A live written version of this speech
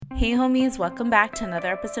Hey homies, welcome back to another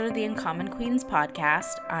episode of the Uncommon Queens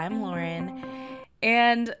podcast. I'm Lauren,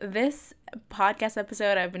 and this podcast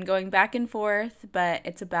episode I've been going back and forth, but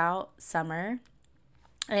it's about summer.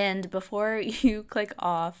 And before you click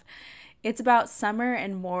off, it's about summer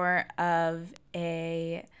and more of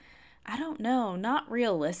a, I don't know, not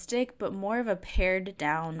realistic, but more of a pared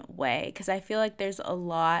down way, because I feel like there's a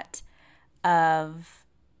lot of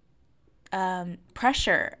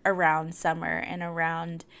pressure around summer and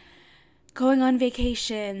around going on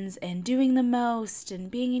vacations and doing the most and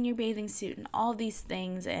being in your bathing suit and all these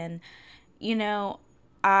things. And,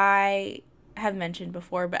 I have mentioned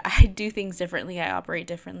before, but I do things differently. I operate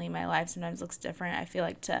differently. My life sometimes looks different. I feel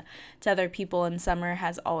like to other people in summer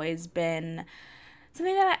has always been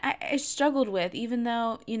something that I struggled with, even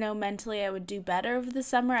though, mentally I would do better over the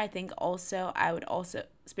summer. I think also I would also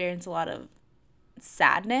experience a lot of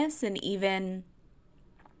sadness, and even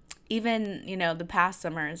the past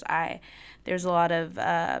summers there's a lot of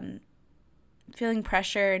feeling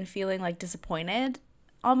pressure and feeling like disappointed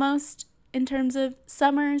almost in terms of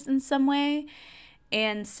summers in some way.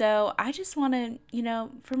 And so I just want to,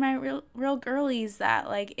 for my real girlies, that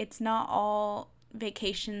like it's not all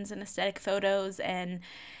vacations and aesthetic photos and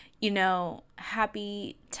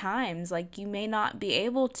happy times. Like, you may not be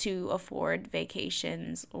able to afford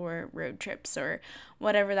vacations or road trips or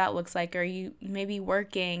whatever that looks like, or you may be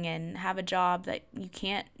working and have a job that you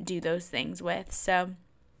can't do those things with. So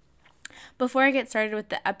before I get started with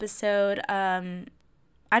the episode,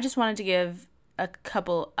 I just wanted to give a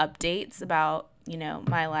couple updates about,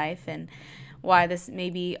 my life and why this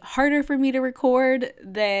may be harder for me to record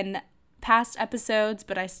than past episodes,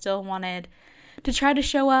 but I still wanted to try to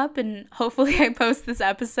show up, and hopefully I post this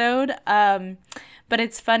episode. But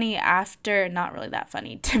it's funny after, not really that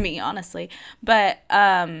funny to me, honestly, but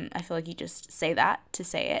I feel like you just say that to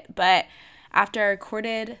say it. But after I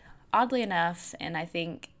recorded, oddly enough, and I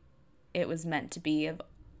think it was meant to be,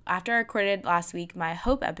 after I recorded last week my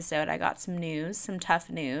Hope episode, I got some tough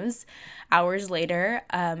news hours later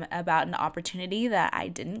about an opportunity that I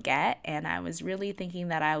didn't get. And I was really thinking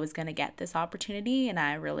that I was going to get this opportunity, and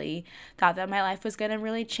I really thought that my life was going to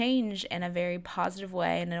really change in a very positive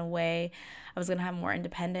way, and in a way I was going to have more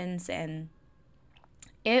independence. And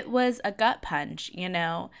it was a gut punch,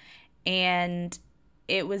 and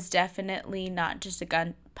it was definitely not just a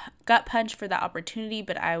gut punch for the opportunity,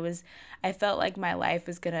 but I felt like my life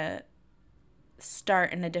was going to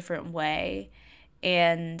start in a different way.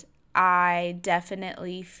 And I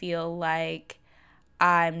definitely feel like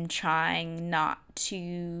I'm trying not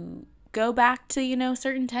to go back to,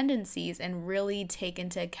 certain tendencies, and really take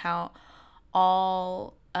into account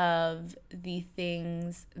all of the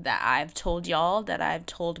things that I've told y'all, that I've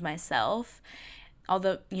told myself, all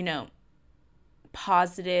the,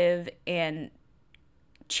 positive and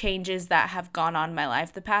changes that have gone on in my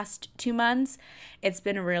life the past 2 months. It's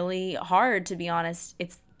been really hard, to be honest.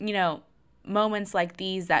 It's, moments like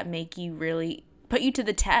these that make you really put you to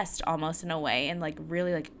the test almost, in a way, and like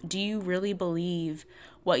really, like, do you really believe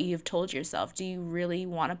what you've told yourself? Do you really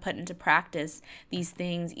want to put into practice these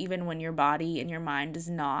things even when your body and your mind does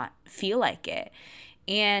not feel like it?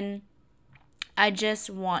 And I just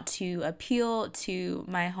want to appeal to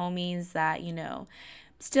my homies that,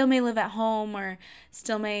 still may live at home, or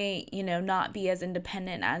still may, not be as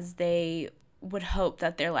independent as they would hope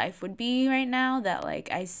that their life would be right now. That, like,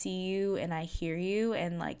 I see you and I hear you,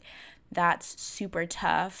 and like that's super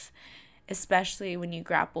tough, especially when you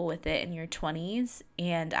grapple with it in your 20s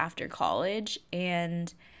and after college.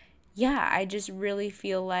 And yeah, I just really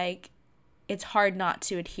feel like it's hard not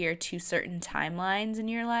to adhere to certain timelines in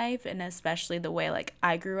your life, and especially the way like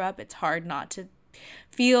I grew up, it's hard not to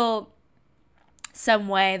feel some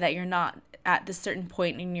way that you're not at this certain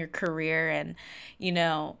point in your career. And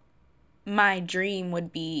my dream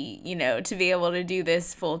would be, to be able to do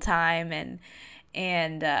this full time,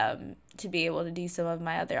 and to be able to do some of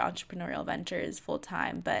my other entrepreneurial ventures full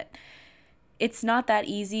time, but it's not that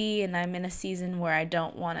easy. And I'm in a season where I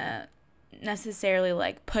don't want to necessarily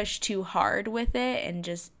like push too hard with it, and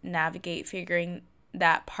just navigate figuring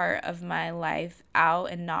that part of my life out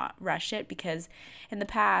and not rush it, because in the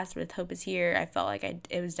past with Hope is Here, I felt like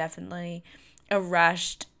it was definitely a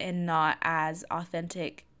rushed and not as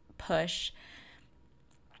authentic push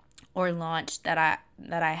or launch that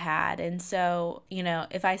I had. And so,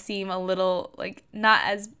 if I seem a little like not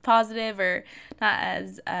as positive, or not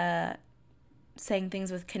as saying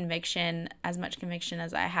things with conviction, as much conviction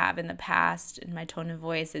as I have in the past in my tone of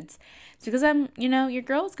voice, it's because I'm, your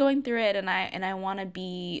girl's going through it, and I want to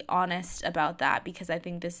be honest about that, because I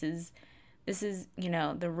think this is,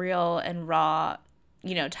 the real and raw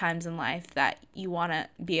times in life that you want to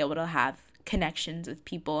be able to have connections with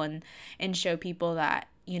people and show people that,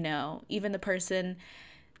 even the person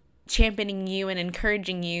championing you and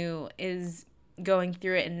encouraging you is going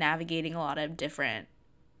through it and navigating a lot of different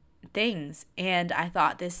things. And I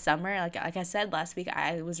thought this summer, like I said last week,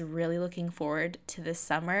 I was really looking forward to this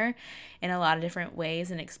summer in a lot of different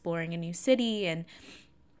ways and exploring a new city and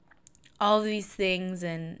all of these things,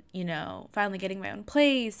 and finally getting my own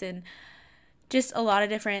place and just a lot of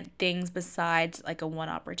different things besides like a one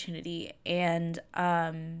opportunity. And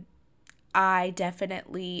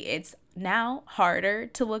it's now harder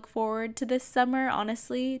to look forward to this summer,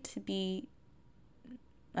 honestly, to be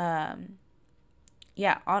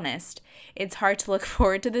honest. It's hard to look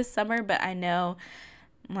forward to this summer, but I know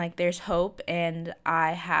like there's hope, and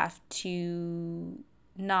I have to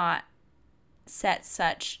not set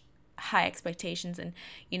such high expectations and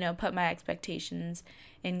put my expectations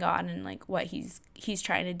in God and like what he's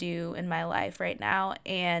trying to do in my life right now,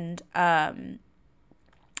 and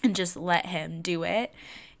just let him do it,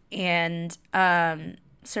 and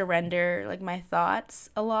surrender like my thoughts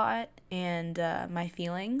a lot and my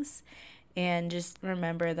feelings, and just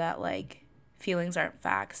remember that like feelings aren't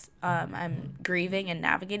facts. I'm grieving and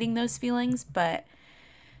navigating those feelings, but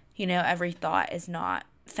every thought is not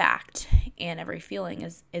fact, and every feeling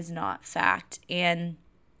is not fact. And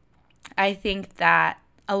I think that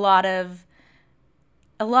a lot of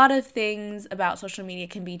things about social media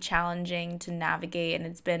can be challenging to navigate, and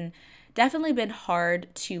it's definitely been hard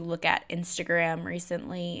to look at Instagram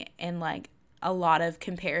recently, and like a lot of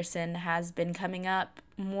comparison has been coming up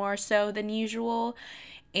more so than usual,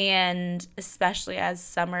 and especially as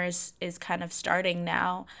summer is kind of starting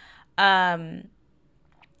now.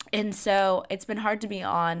 And so it's been hard to be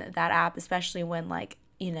on that app, especially when like,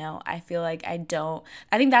 I feel like I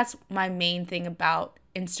think that's my main thing about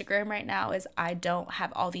Instagram right now is I don't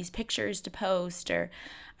have all these pictures to post, or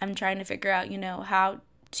I'm trying to figure out, how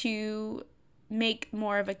to make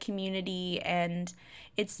more of a community, and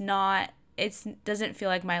it doesn't feel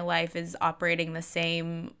like my life is operating the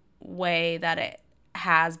same way that it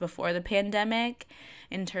has before the pandemic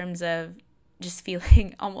in terms of just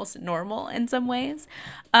feeling almost normal in some ways.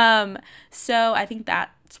 So I think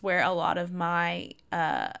that's where a lot of my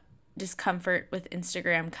discomfort with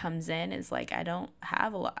Instagram comes in, is like I don't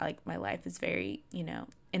have a lot, like my life is very,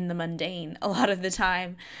 in the mundane a lot of the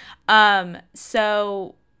time.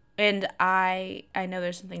 So, and I know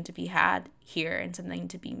there's something to be had here and something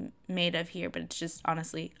to be made of here, but it's just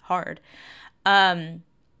honestly hard. And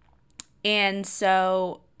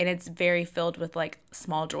it's very filled with like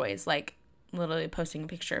small joys, like literally posting a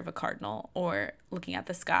picture of a cardinal or looking at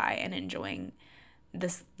the sky and enjoying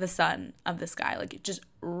the sun of the sky, like just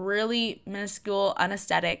really minuscule,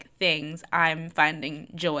 unaesthetic things I'm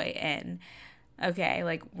finding joy in. Okay,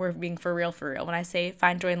 like we're being for real. When I say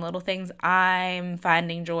find joy in little things, I'm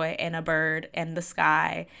finding joy in a bird and the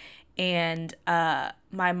sky and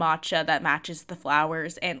my matcha that matches the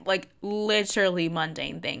flowers, and like literally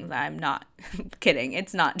mundane things. I'm not kidding.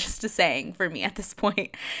 It's not just a saying for me at this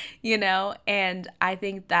point, and I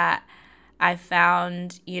think that I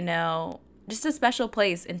found, just a special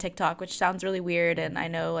place in TikTok, which sounds really weird, and I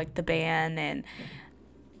know like the ban and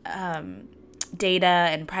data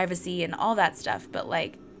and privacy and all that stuff, but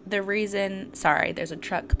like sorry, there's a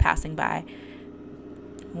truck passing by.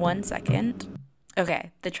 1 second.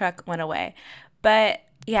 Okay, the truck went away. But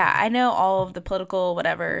yeah, I know all of the political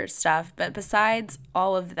whatever stuff, but besides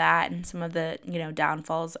all of that and some of the,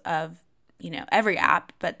 downfalls of, every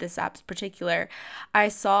app, but this app's particular, I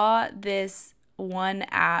saw this one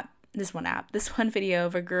video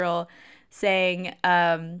of a girl saying,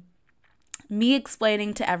 me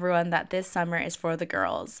explaining to everyone that this summer is for the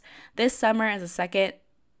girls. This summer is a second,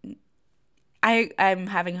 I'm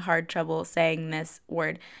having hard trouble saying this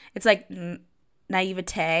word. It's like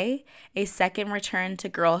naivete, a second return to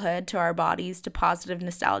girlhood, to our bodies, to positive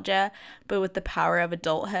nostalgia, but with the power of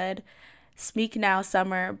adulthood. Speak Now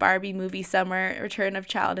summer, Barbie movie summer, return of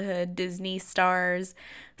childhood, Disney stars,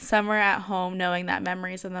 summer at home, knowing that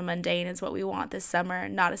memories of the mundane is what we want this summer,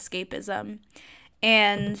 not escapism.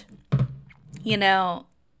 And,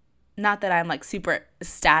 not that I'm like super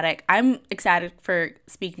ecstatic. I'm excited for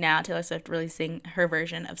Speak Now, Taylor Swift releasing her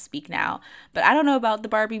version of Speak Now. But I don't know about the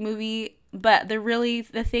Barbie movie. But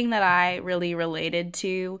the thing that I really related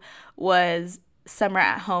to was summer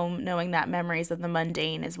at home, knowing that memories of the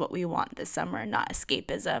mundane is what we want this summer, not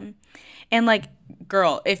escapism. And like,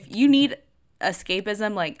 girl, if you need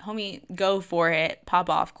escapism, like, homie, go for it, pop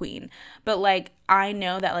off, queen. But like, I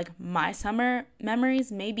know that like my summer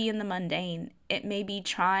memories may be in the mundane. It may be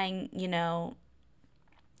trying,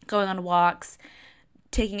 going on walks,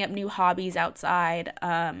 taking up new hobbies outside.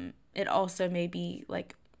 It also may be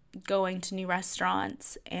like going to new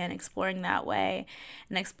restaurants and exploring that way,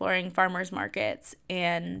 and exploring farmers markets,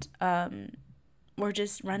 and we're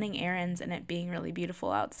just running errands and it being really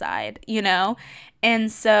beautiful outside, you know?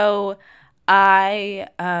 And so I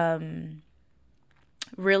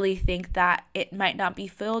really think that it might not be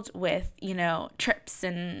filled with, you know, trips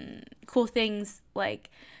and cool things, like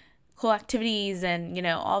cool activities and, you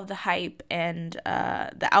know, all of the hype and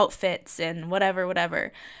the outfits and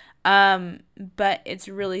whatever. But it's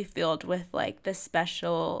really filled with like the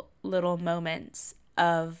special little moments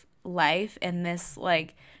of life, and this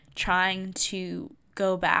like trying to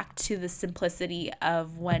go back to the simplicity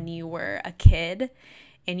of when you were a kid.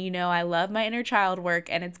 And you know, I love my inner child work,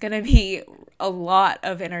 and it's going to be a lot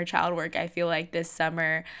of inner child work, I feel like, this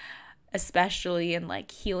summer, especially in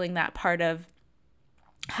like healing that part of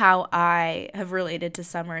how I have related to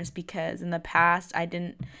summers, because in the past I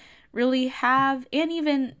didn't really have, and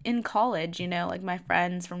even in college, you know, like my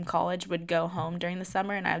friends from college would go home during the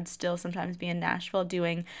summer and I would still sometimes be in Nashville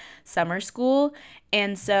doing summer school.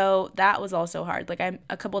 And so that was also hard. Like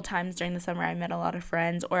a couple times during the summer I met a lot of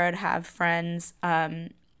friends, or I'd have friends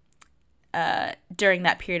during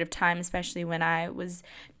that period of time, especially when I was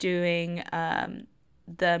doing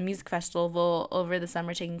the music festival over the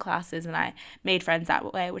summer, taking classes, and I made friends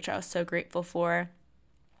that way, which I was so grateful for.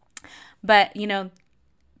 But, you know,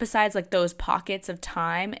 besides like those pockets of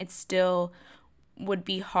time, it still would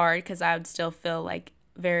be hard because I would still feel like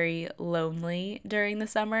very lonely during the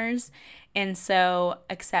summers. And so,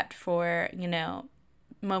 except for, you know,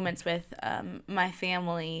 moments with my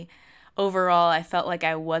family, overall, I felt like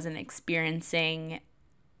I wasn't experiencing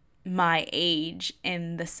my age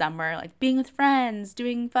in the summer, like being with friends,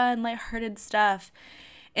 doing fun, lighthearted stuff.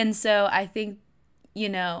 And so I think, you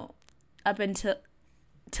know, up until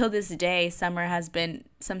till this day, summer has been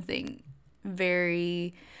something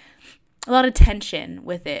a lot of tension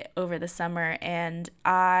with it over the summer. And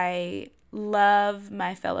I love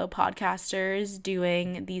my fellow podcasters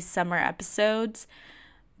doing these summer episodes,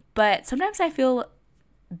 but sometimes I feel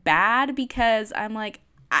bad because I'm like,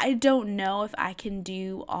 I don't know if I can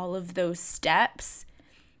do all of those steps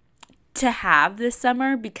to have this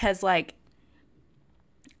summer, because like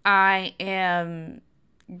I am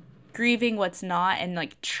grieving what's not, and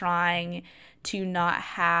like trying to not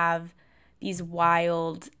have these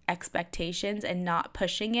wild expectations and not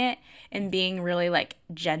pushing it, and being really like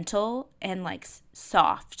gentle and like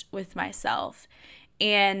soft with myself.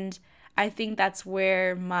 And I think that's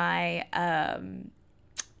where my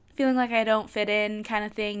feeling like I don't fit in kind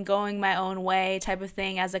of thing, going my own way type of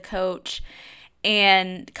thing as a coach,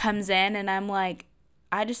 and comes in, and I'm like,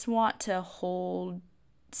 I just want to hold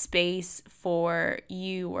space for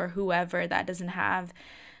you or whoever that doesn't have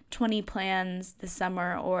 20 plans this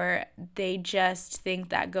summer, or they just think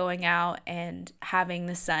that going out and having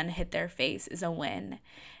the sun hit their face is a win,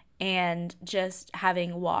 and just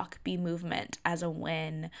having walk be movement as a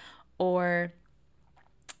win, or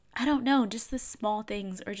I don't know, just the small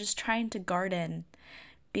things, or just trying to garden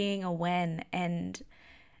being a win. And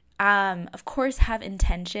of course have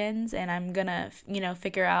intentions, and I'm gonna, you know,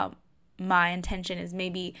 figure out my intention is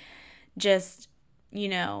maybe just, you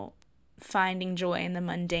know, finding joy in the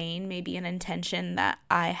mundane, maybe an intention that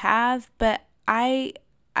I have. But I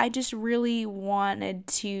just really wanted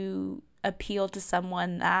to appeal to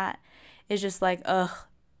someone that is just like, ugh,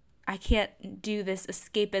 I can't do this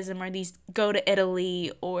escapism, or these go to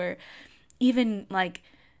Italy, or even like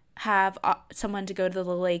have someone to go to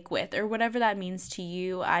the lake with, or whatever that means to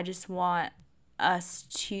you. I just want us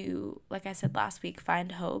to, like I said last week,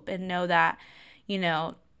 find hope and know that, you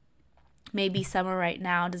know, maybe summer right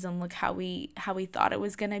now doesn't look how we thought it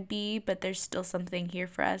was going to be, but there's still something here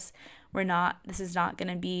for us. This is not going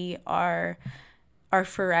to be our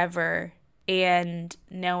forever. And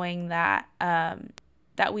knowing that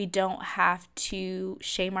that we don't have to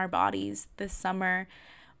shame our bodies this summer,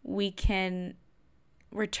 we can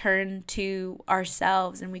return to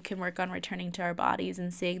ourselves, and we can work on returning to our bodies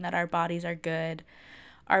and seeing that our bodies are good,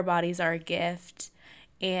 our bodies are a gift,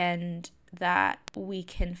 and that we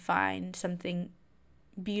can find something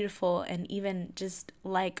beautiful and even just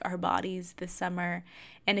like our bodies this summer.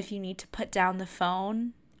 And if you need to put down the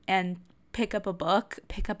phone and pick up a book,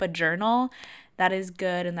 pick up a journal, that is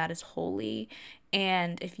good and that is holy.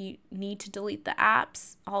 And if you need to delete the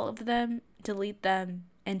apps, all of them, delete them,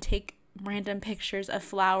 and take random pictures of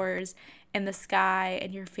flowers in the sky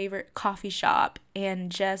and your favorite coffee shop,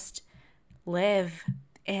 and just live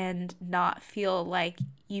and not feel like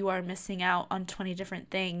you are missing out on 20 different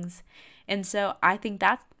things. And so I think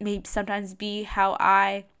that may sometimes be how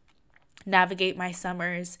I navigate my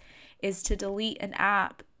summers is to delete an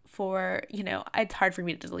app for, it's hard for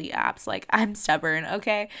me to delete apps. Like, I'm stubborn,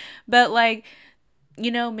 okay? But like,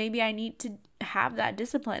 maybe I need to have that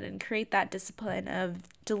discipline and create that discipline of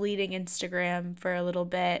deleting Instagram for a little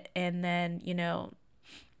bit and then,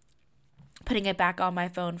 putting it back on my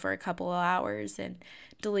phone for a couple of hours and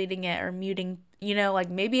deleting it or muting, like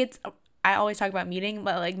maybe it's, I always talk about muting,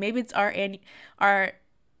 but like maybe it's our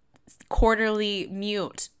quarterly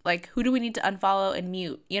mute. Like, who do we need to unfollow and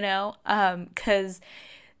mute, because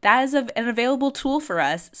that is an available tool for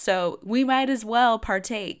us, so we might as well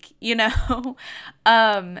partake, and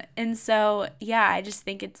so yeah, I just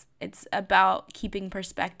think it's about keeping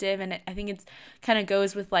perspective, and I think it's kind of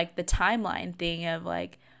goes with like the timeline thing of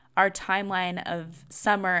like our timeline of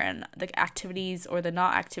summer and the activities or the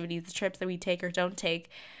not activities, the trips that we take or don't take.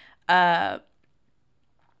 There's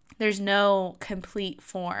no complete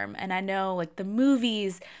form, and I know like the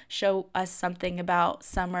movies show us something about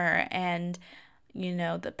summer and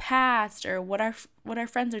the past, or what our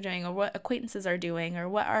friends are doing, or what acquaintances are doing, or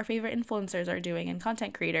what our favorite influencers are doing and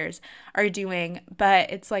content creators are doing,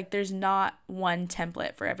 but it's like there's not one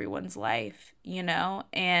template for everyone's life,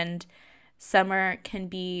 and summer can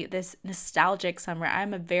be this nostalgic summer.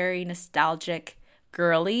 I'm a very nostalgic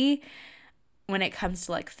girly when it comes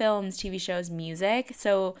to like films, TV shows, music.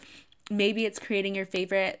 So maybe it's creating your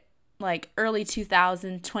favorite like early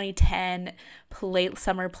 2000, 2010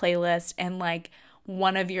 summer playlist, and like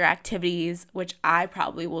one of your activities, which I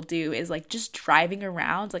probably will do, is like just driving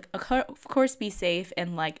around, like of course be safe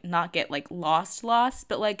and like not get like lost,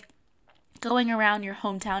 but like going around your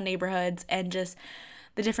hometown neighborhoods and just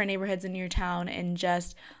the different neighborhoods in your town and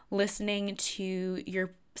just listening to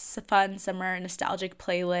your fun summer nostalgic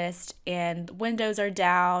playlist, and windows are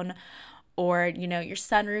down, or your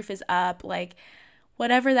sunroof is up, like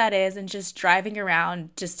whatever that is, and just driving around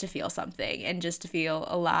just to feel something and just to feel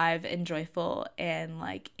alive and joyful and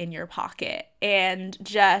like in your pocket, and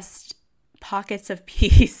just pockets of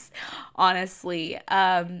peace, honestly.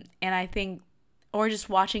 And I think, or just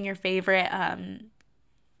watching your favorite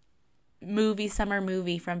summer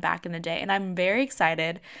movie from back in the day. And I'm very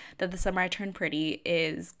excited that The Summer I Turned Pretty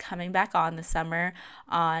is coming back on this summer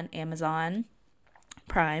on Amazon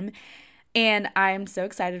Prime. And I'm so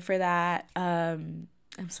excited for that. I'm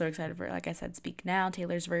so excited for, like I said, Speak Now,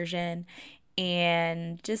 Taylor's version,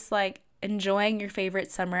 and just like enjoying your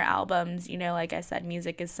favorite summer albums. Like I said,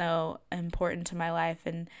 music is so important to my life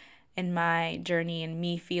and in my journey, and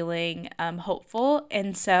me feeling hopeful.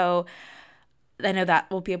 And so I know that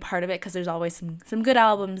will be a part of it, because there's always some good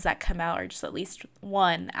albums that come out, or just at least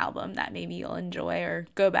one album that maybe you'll enjoy or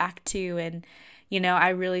go back to. And I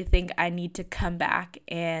really think I need to come back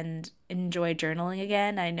and enjoy journaling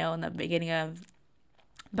again. I know in the beginning of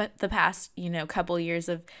the past couple years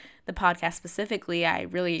of the podcast specifically, I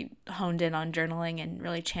really honed in on journaling and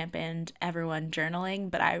really championed everyone journaling,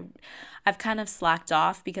 but I've kind of slacked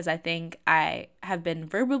off because I think I have been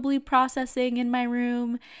verbally processing in my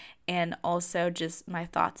room, and also just my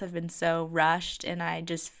thoughts have been so rushed, and I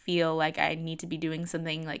just feel like I need to be doing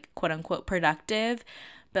something like quote unquote productive.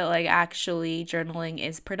 But like actually journaling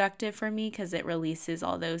is productive for me, because it releases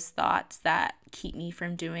all those thoughts that keep me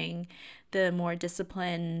from doing the more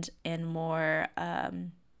disciplined and more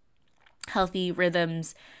healthy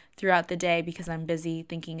rhythms throughout the day, because I'm busy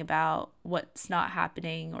thinking about what's not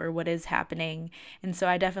happening or what is happening. And so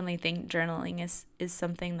I definitely think journaling is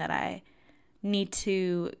something that I need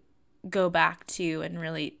to go back to and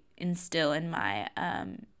really instill in my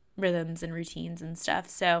rhythms and routines and stuff.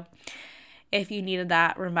 So if you needed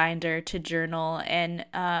that reminder to journal and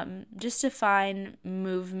just to find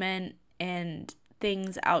movement and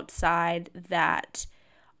things outside that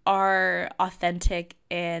are authentic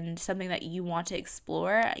and something that you want to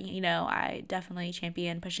explore, I definitely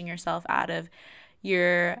champion pushing yourself out of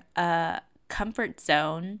your comfort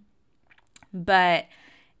zone. But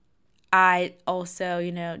I also,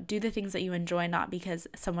 do the things that you enjoy, not because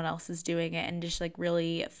someone else is doing it, and just like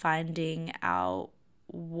really finding out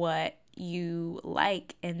what you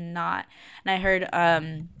like and not. And I heard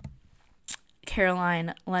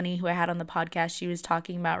Caroline Lenny, who I had on the podcast, she was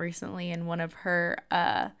talking about recently in one of her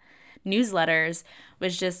newsletters,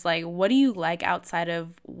 was just like, what do you like outside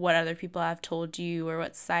of what other people have told you or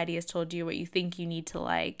what society has told you, what you think you need to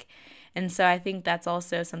like. And so I think that's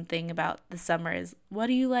also something about the summer is, what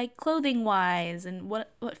do you like clothing wise, and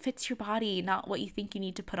what fits your body, not what you think you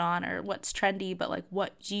need to put on or what's trendy, but like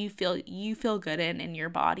what do you feel good in your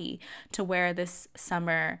body to wear this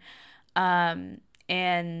summer.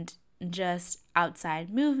 And just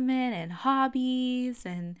outside movement and hobbies.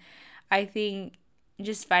 And I think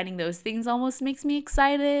just finding those things almost makes me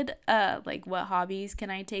excited. Like what hobbies can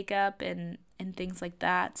I take up and things like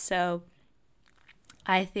that. So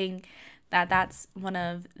I think that that's one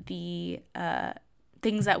of the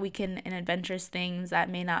things that we can, and adventurous things that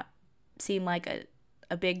may not seem like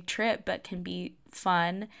a big trip, but can be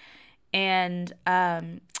fun. And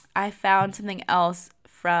I found something else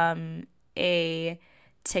from a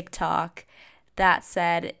TikTok that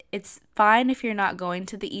said, it's fine if you're not going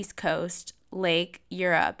to the East Coast, Lake,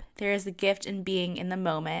 Europe. There is a gift in being in the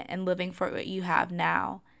moment and living for what you have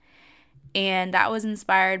now. And that was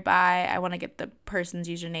inspired by, I want to get the person's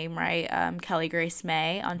username right, Kelly Grace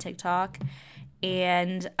May on TikTok.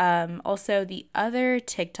 And also the other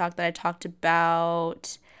TikTok that I talked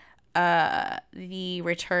about, the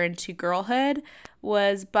return to girlhood,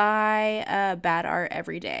 was by Bad Art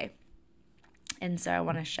Every Day. And so I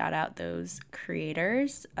want to shout out those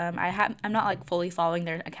creators. I'm not like fully following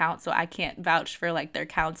their account, so I can't vouch for like their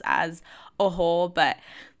accounts as a whole, but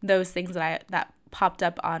those things that popped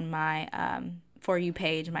up on my For You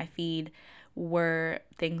page, my feed, were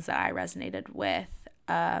things that I resonated with,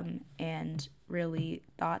 and really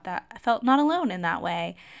thought that I felt not alone in that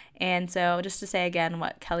way. And so just to say again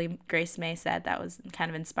what Kelly Grace May said, that was kind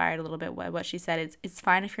of inspired a little bit by what she said. It's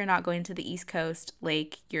fine if you're not going to the East Coast,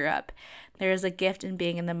 Lake, Europe. There is a gift in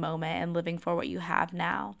being in the moment and living for what you have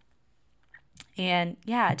now. And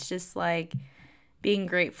yeah, it's just like being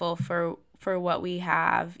grateful for what we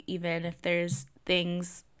have, even if there's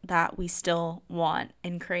things that we still want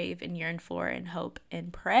and crave and yearn for and hope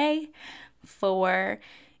and pray for.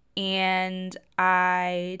 And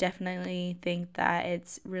I definitely think that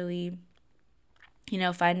it's really,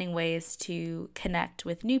 finding ways to connect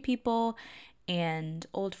with new people and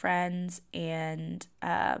old friends, and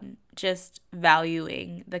just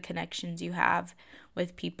valuing the connections you have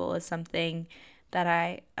with people is something that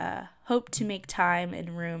I hope to make time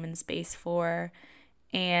and room and space for,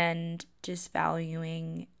 and just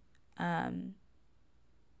valuing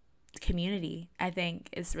community, I think,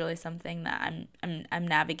 is really something that I'm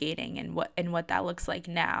navigating, and what that looks like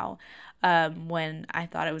now, when I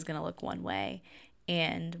thought it was going to look one way,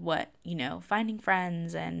 and what, finding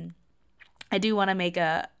friends. And I do want to make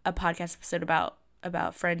a podcast episode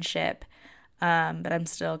about friendship, but I'm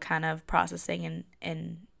still kind of processing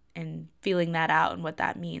and feeling that out, and what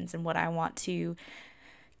that means and what I want to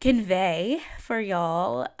convey for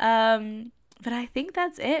y'all. But I think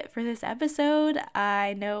that's it for this episode.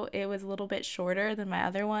 I know it was a little bit shorter than my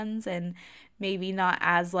other ones, and maybe not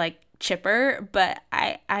as like chipper, but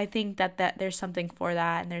I think that there's something for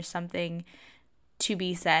that, and there's something to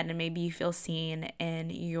be said, and maybe you feel seen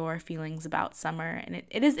in your feelings about summer. And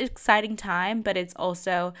it is an exciting time, but it's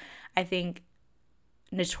also, I think,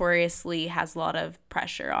 notoriously has a lot of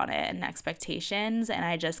pressure on it and expectations. And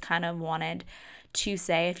I just kind of wanted to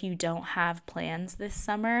say, if you don't have plans this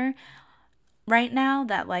summer right now,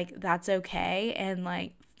 that like that's okay, and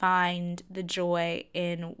like find the joy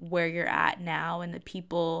in where you're at now, and the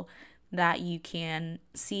people that you can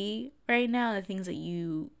see right now, the things that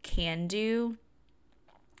you can do,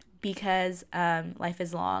 because life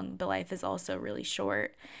is long, but life is also really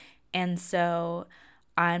short. And so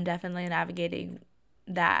I'm definitely navigating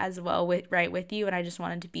that as well with you, and I just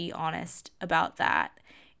wanted to be honest about that.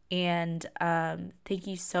 And thank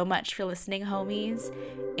you so much for listening, homies,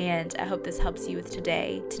 and I hope this helps you with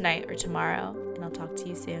today, tonight, or tomorrow, and I'll talk to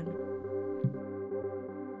you soon.